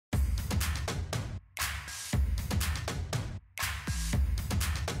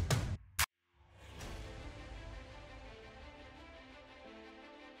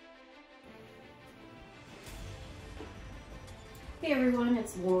Hey everyone,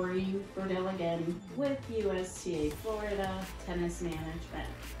 it's Lori Burdell again with USTA Florida Tennis Management.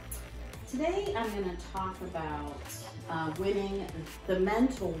 Today I'm going to talk about winning the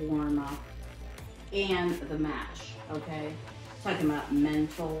mental warm-up and the match, okay? Talking about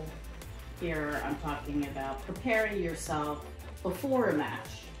mental here, I'm talking about preparing yourself before a match,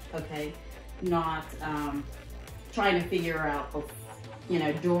 okay? Not trying to figure out,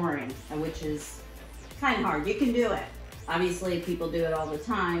 during, which is kind of hard. You can do it. Obviously, people do it all the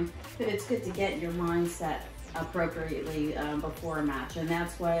time, but it's good to get your mindset appropriately before a match. And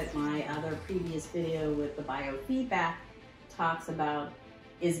that's what my other previous video with the biofeedback talks about,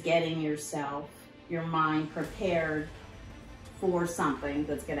 is getting yourself, your mind prepared for something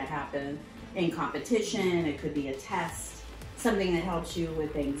that's going to happen in competition. It could be a test, something that helps you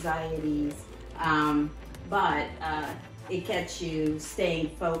with anxieties, but it gets you staying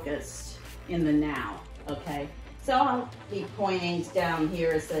focused in the now, okay? So I'll be pointing down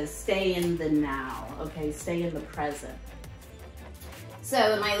here. It says stay in the now, okay? Stay in the present.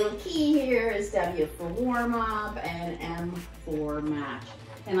 So my little key here is W for warm up and M for match.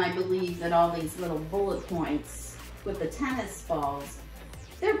 And I believe that all these little bullet points with the tennis balls,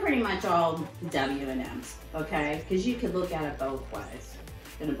 they're pretty much all W and M's, okay? Because you could look at it both ways.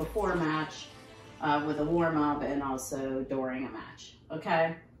 In a before match, with a warm up, and also during a match,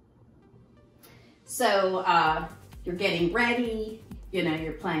 okay? So you're getting ready,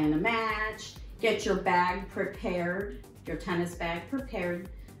 you're playing a match, get your bag prepared, your tennis bag prepared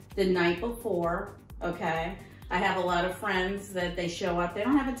the night before, okay? I have a lot of friends that they show up, they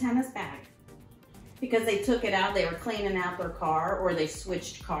don't have a tennis bag because they took it out, they were cleaning out their car, or they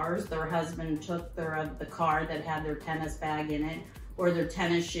switched cars. Their husband took the car that had their tennis bag in it, or their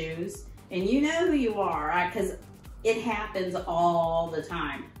tennis shoes. And you know who you are, because it happens all the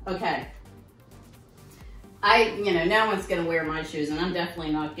time, okay? No one's gonna wear my shoes, and I'm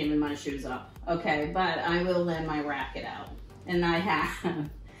definitely not giving my shoes up, okay? But I will lend my racket out, and I have.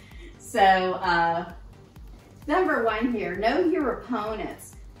 So, number one here, know your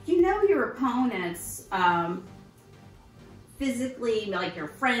opponents. You know your opponents physically, like you're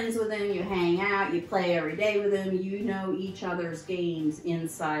friends with them, you hang out, you play every day with them, you know each other's games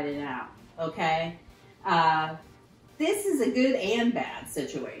inside and out, okay? This is a good and bad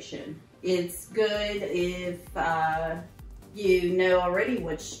situation. It's good if you know already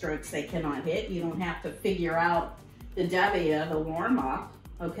which strokes they cannot hit. You don't have to figure out the W, the warm-up,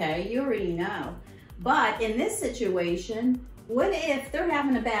 okay? You already know. But in this situation, what if they're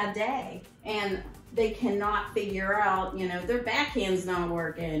having a bad day and they cannot figure out, their backhand's not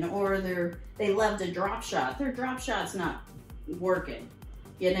working, or they love to drop shot. Their drop shot's not working.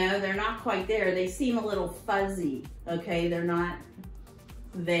 They're not quite there. They seem a little fuzzy, okay? They're not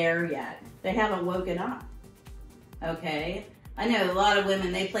there yet. They haven't woken up, okay? I know a lot of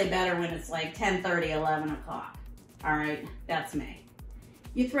women, they play better when it's like 10:30, 11 o'clock. All right, that's me.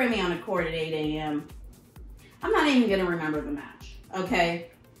 You throw me on a court at 8 a.m., I'm not even gonna remember the match,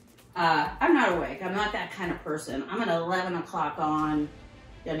 okay? I'm not awake. I'm not that kind of person. I'm at 11 o'clock on,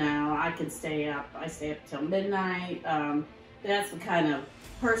 I can stay up. I stay up till midnight. That's the kind of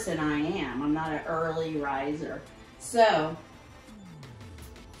person I am. I'm not an early riser. So,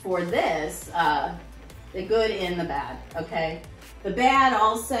 for this, the good and the bad, okay? The bad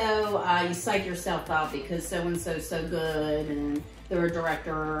also, you psych yourself out because so-and-so's so good, and they're a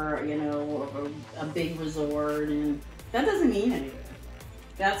director, of a big resort, and that doesn't mean anything.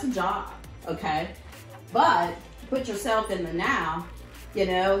 That's a job, okay? But put yourself in the now,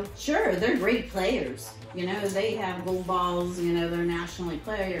 sure, they're great players. They have gold balls, they're nationally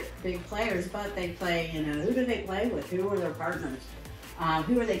big players, but they play, who do they play with? Who are their partners?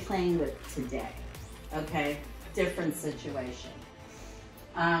 Who are they playing with today? Okay, different situation.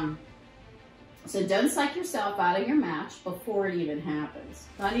 So don't psych yourself out of your match before it even happens.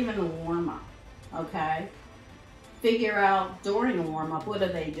 Not even a warm-up, okay? Figure out during a warm-up, what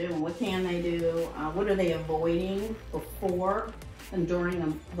are they doing? What can they do? What are they avoiding before and during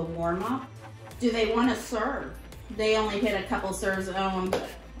the warm-up? Do they want to serve? They only hit a couple serves. Oh, I'm good.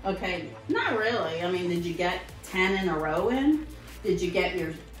 Okay, not really. I mean, did you get 10 in a row in? Did you get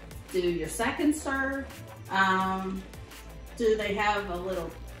do your second serve? Do they have a little,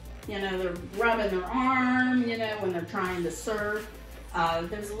 they're rubbing their arm, when they're trying to serve?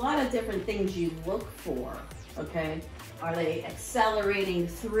 There's a lot of different things you look for, okay? Are they accelerating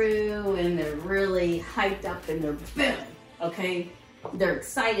through and they're really hyped up and they're boom, okay? They're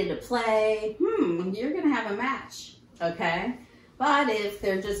excited to play. You're gonna have a match, okay? But if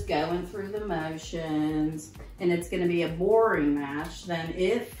they're just going through the motions and it's gonna be a boring match, then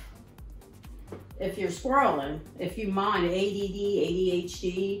if if you're squirreling, if you mind ADD,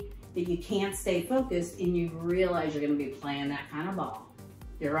 ADHD, that you can't stay focused and you realize you're gonna be playing that kind of ball,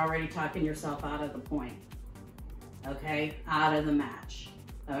 you're already talking yourself out of the point, okay? Out of the match,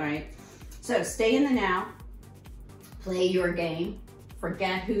 all right? So stay in the now, play your game,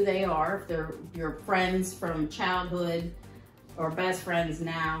 forget who they are. If they're your friends from childhood or best friends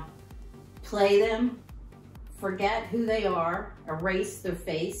now, play them, forget who they are, erase their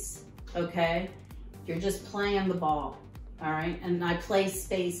face, okay? You're just playing the ball, all right? And I play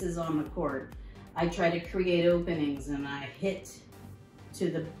spaces on the court. I try to create openings and I hit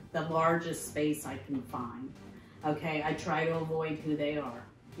to the largest space I can find, okay? I try to avoid who they are,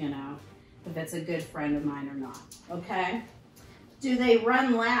 you know, if it's a good friend of mine or not, okay? Do they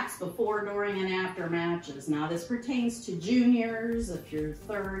run laps before, during, and after matches? Now this pertains to juniors, if you're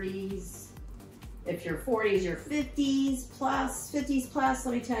 30s, if you're 40s, you're 50s plus,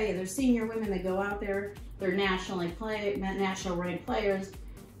 let me tell you, there's senior women that go out there, they're national ranked players.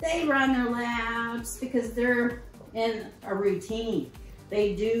 They run their laps because they're in a routine.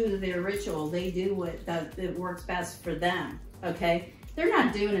 They do their ritual. They do what that works best for them, okay? They're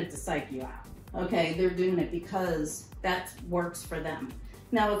not doing it to psych you out, okay? They're doing it because that works for them.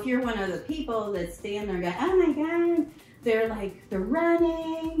 Now, if you're one of the people that stand there and go, oh my God, they're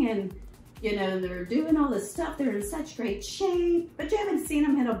running and, you know, they're doing all this stuff. They're in such great shape, but you haven't seen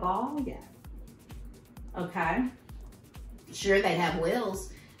them hit a ball yet. Okay? Sure, they have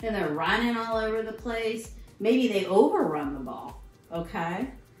wheels and they're running all over the place. Maybe they overrun the ball. Okay?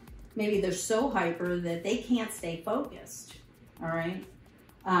 Maybe they're so hyper that they can't stay focused. All right?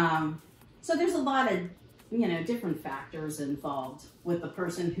 So there's a lot of, you know, different factors involved with the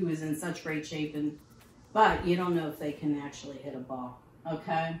person who is in such great shape, but you don't know if they can actually hit a ball.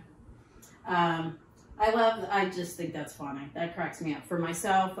 Okay? I just think that's funny. That cracks me up. For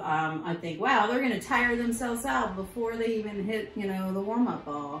myself, I think, wow, they're going to tire themselves out before they even hit, you know, the warm-up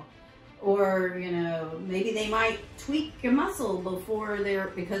ball. Or, you know, maybe they might tweak a muscle before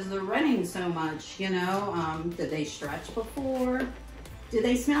because they're running so much, you know. Did they stretch before? Do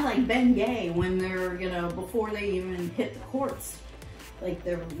they smell like Ben Gay when they're, you know, before they even hit the courts? Like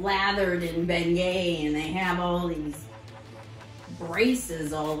they're lathered in Ben Gay and they have all these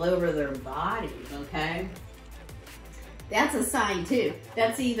braces all over their bodies, okay? That's a sign too.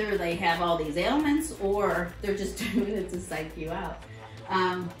 That's either they have all these ailments or they're just doing it to psych you out.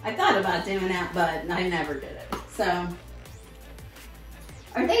 I thought about doing that, but I never did it. So,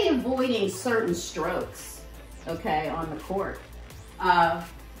 are they avoiding certain strokes, okay, on the court? And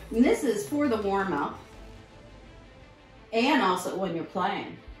this is for the warm-up and also when you're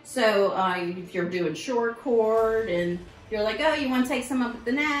playing. So, if you're doing short court and you're like, oh, you want to take some up at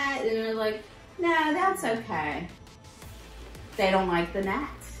the net? And they're like, no, that's okay. They don't like the net.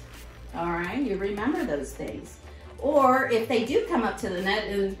 All right, you remember those things. Or if they do come up to the net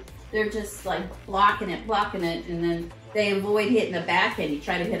and they're just like blocking it, and then they avoid hitting the backhand. You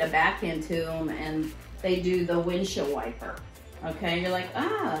try to hit a backhand to them and they do the windshield wiper. Okay, you're like,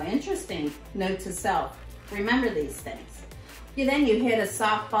 ah, interesting. Note to self. Remember these things. Then you hit a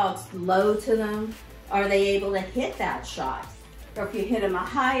softball low to them. Are they able to hit that shot? Or if you hit them a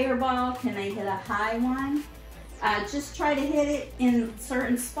higher ball, can they hit a high one? Just try to hit it in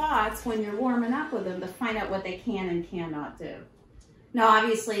certain spots when you're warming up with them to find out what they can and cannot do. Now,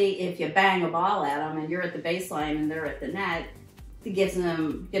 obviously, if you bang a ball at them and you're at the baseline and they're at the net, it gives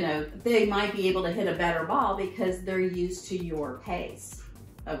them, you know, they might be able to hit a better ball because they're used to your pace,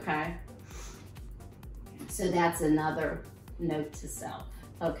 okay? So that's another note to self,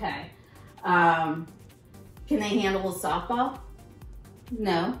 okay? Can they handle a softball?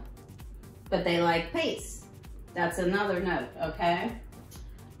 No, but they like pace. That's another note, okay?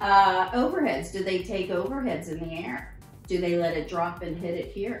 Overheads, do they take overheads in the air? Do they let it drop and hit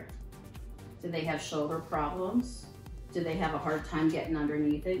it here? Do they have shoulder problems? Do they have a hard time getting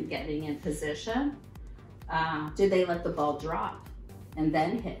underneath it and getting in position? Do they let the ball drop and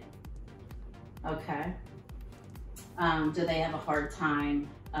then hit? Okay. Do they have a hard time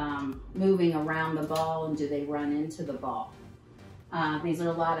moving around the ball, and do they run into the ball? These are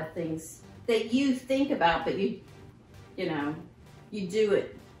a lot of things that you think about, but you know, you do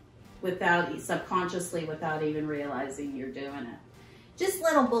it subconsciously without even realizing you're doing it. Just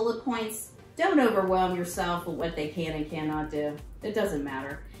little bullet points. Don't overwhelm yourself with what they can and cannot do. It doesn't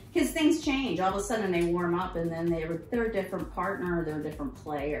matter because things change. All of a sudden they warm up and then they're a different partner, they're a different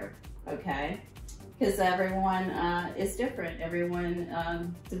player, okay? Because everyone is different.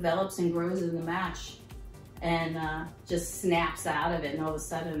 Everyone develops and grows in the match and just snaps out of it, and all of a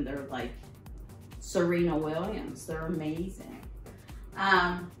sudden they're like Serena Williams. They're amazing.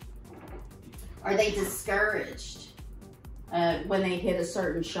 Are they discouraged when they hit a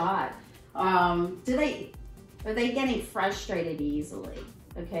certain shot? Are they getting frustrated easily?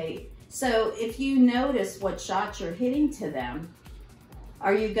 Okay, so if you notice what shots you're hitting to them,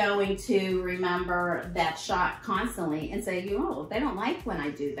 are you going to remember that shot constantly and say, oh, they don't like when I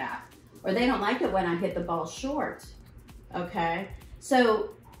do that, or they don't like it when I hit the ball short? Okay,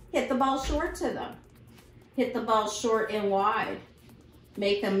 so hit the ball short to them. Hit the ball short and wide.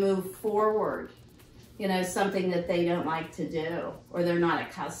 Make them move forward. You know, something that they don't like to do or they're not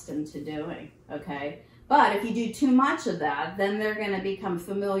accustomed to doing, okay? But if you do too much of that, then they're gonna become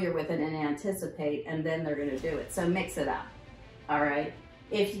familiar with it and anticipate, and then they're gonna do it. So mix it up, all right?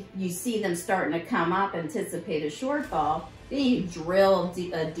 If you see them starting to come up, anticipate a short ball, then you drill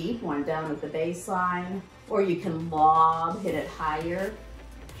a deep one down at the baseline, or you can lob, hit it higher,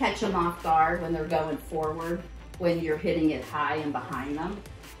 catch them off guard when they're going forward, when you're hitting it high and behind them.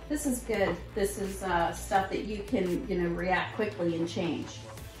 This is good. This is stuff that you can, you know, react quickly and change.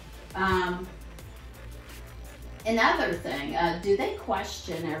 Another thing, do they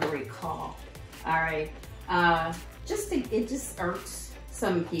question every call? All right, it just irks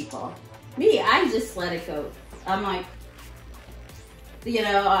some people. Me, I just let it go. I'm like, you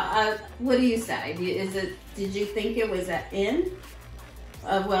know, what do you say? Did you think it was in?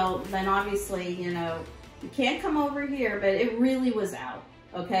 Well, then obviously, you know, you can't come over here, but it really was out.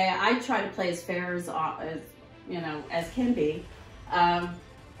 Okay, I try to play as fair as you know, as can be.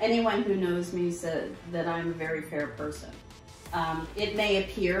 Anyone who knows me said that I'm a very fair person. It may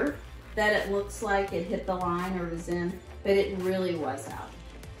appear that it looks like it hit the line or was in, but it really was out.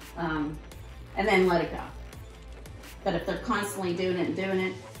 And then let it go. But if they're constantly doing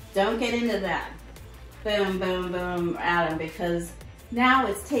it, don't get into that. Boom, boom, boom, at them, because now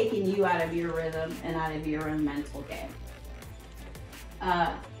it's taking you out of your rhythm and out of your own mental game.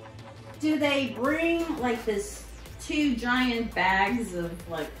 Do they bring like this 2 giant bags of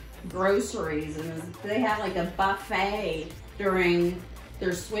like groceries, and do they have like a buffet during their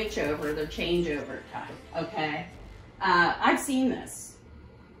switchover, their changeover time? Okay, I've seen this,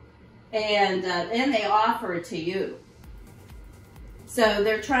 and they offer it to you. So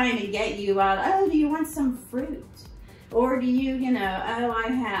they're trying to get you out. Oh, do you want some fruit? Or do you, you know, oh,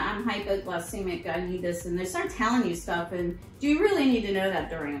 I'm hypoglycemic, I need this, and they start telling you stuff, and do you really need to know that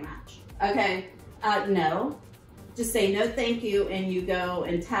during a match? Okay, no. Just say no thank you, and you go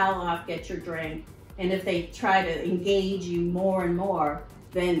and towel off, get your drink, and if they try to engage you more and more,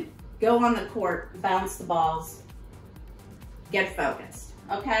 then go on the court, bounce the balls, get focused,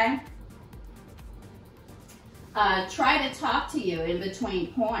 okay? Try to talk to you in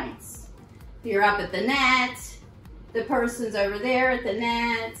between points. You're up at the net, the person's over there at the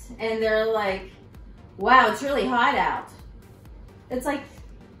net, and they're like, wow, it's really hot out. It's like,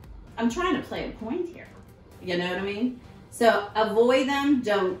 I'm trying to play a point here. You know what I mean? So avoid them,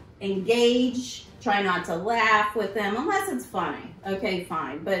 don't engage, try not to laugh with them unless it's funny. Okay,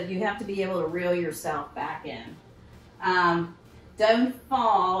 fine, but you have to be able to reel yourself back in. Don't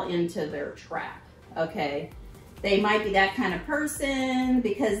fall into their trap, okay? They might be that kind of person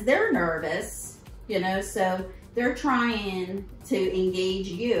because they're nervous, you know, so they're trying to engage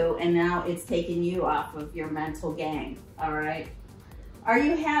you, and now it's taking you off of your mental game, all right? Are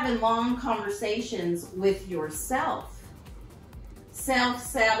you having long conversations with yourself?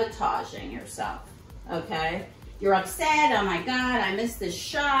 Self-sabotaging yourself, okay? You're upset, oh my God, I missed this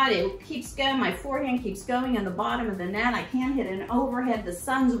shot, it keeps going, my forehand keeps going in the bottom of the net, I can't hit an overhead, the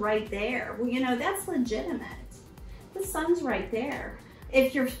sun's right there. Well, you know, that's legitimate. The sun's right there.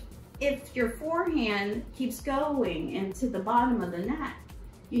 If your forehand keeps going into the bottom of the net,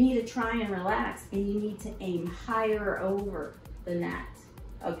 you need to try and relax, and you need to aim higher over the net,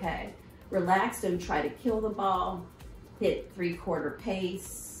 okay? Relax, don't try to kill the ball, hit 3/4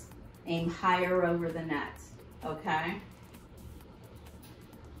 pace, aim higher over the net, okay?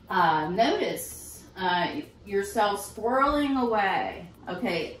 Notice yourself swirling away,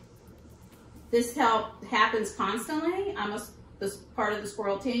 okay? This happens constantly. I'm this part of the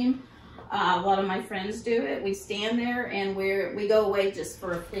squirrel team. A lot of my friends do it. We stand there and we go away just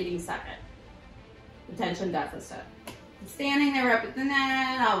for a fleeting second. Attention deficit. I'm standing there up at the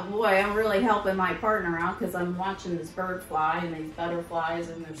net. Oh boy, I'm really helping my partner out because I'm watching this bird fly and these butterflies,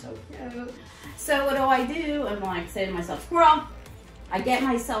 and they're so cute. So what do? I'm like, say to myself, squirrel. I get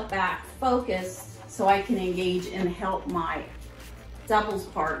myself back focused so I can engage and help my doubles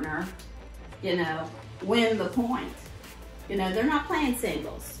partner, you know, win the point. You know, they're not playing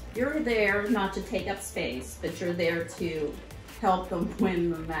singles. You're there not to take up space, but you're there to help them win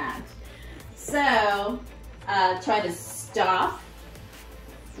the match. So try to stop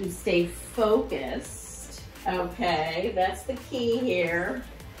You stay focused, okay? That's the key here.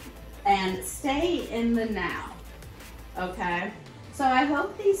 And stay in the now, okay? So I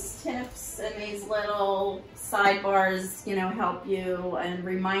hope these tips and these little sidebars, you know, help you and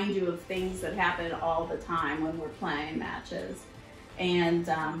remind you of things that happen all the time when we're playing matches. And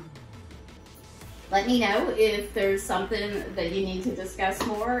let me know if there's something that you need to discuss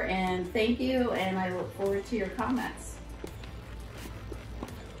more. And thank you, and I look forward to your comments.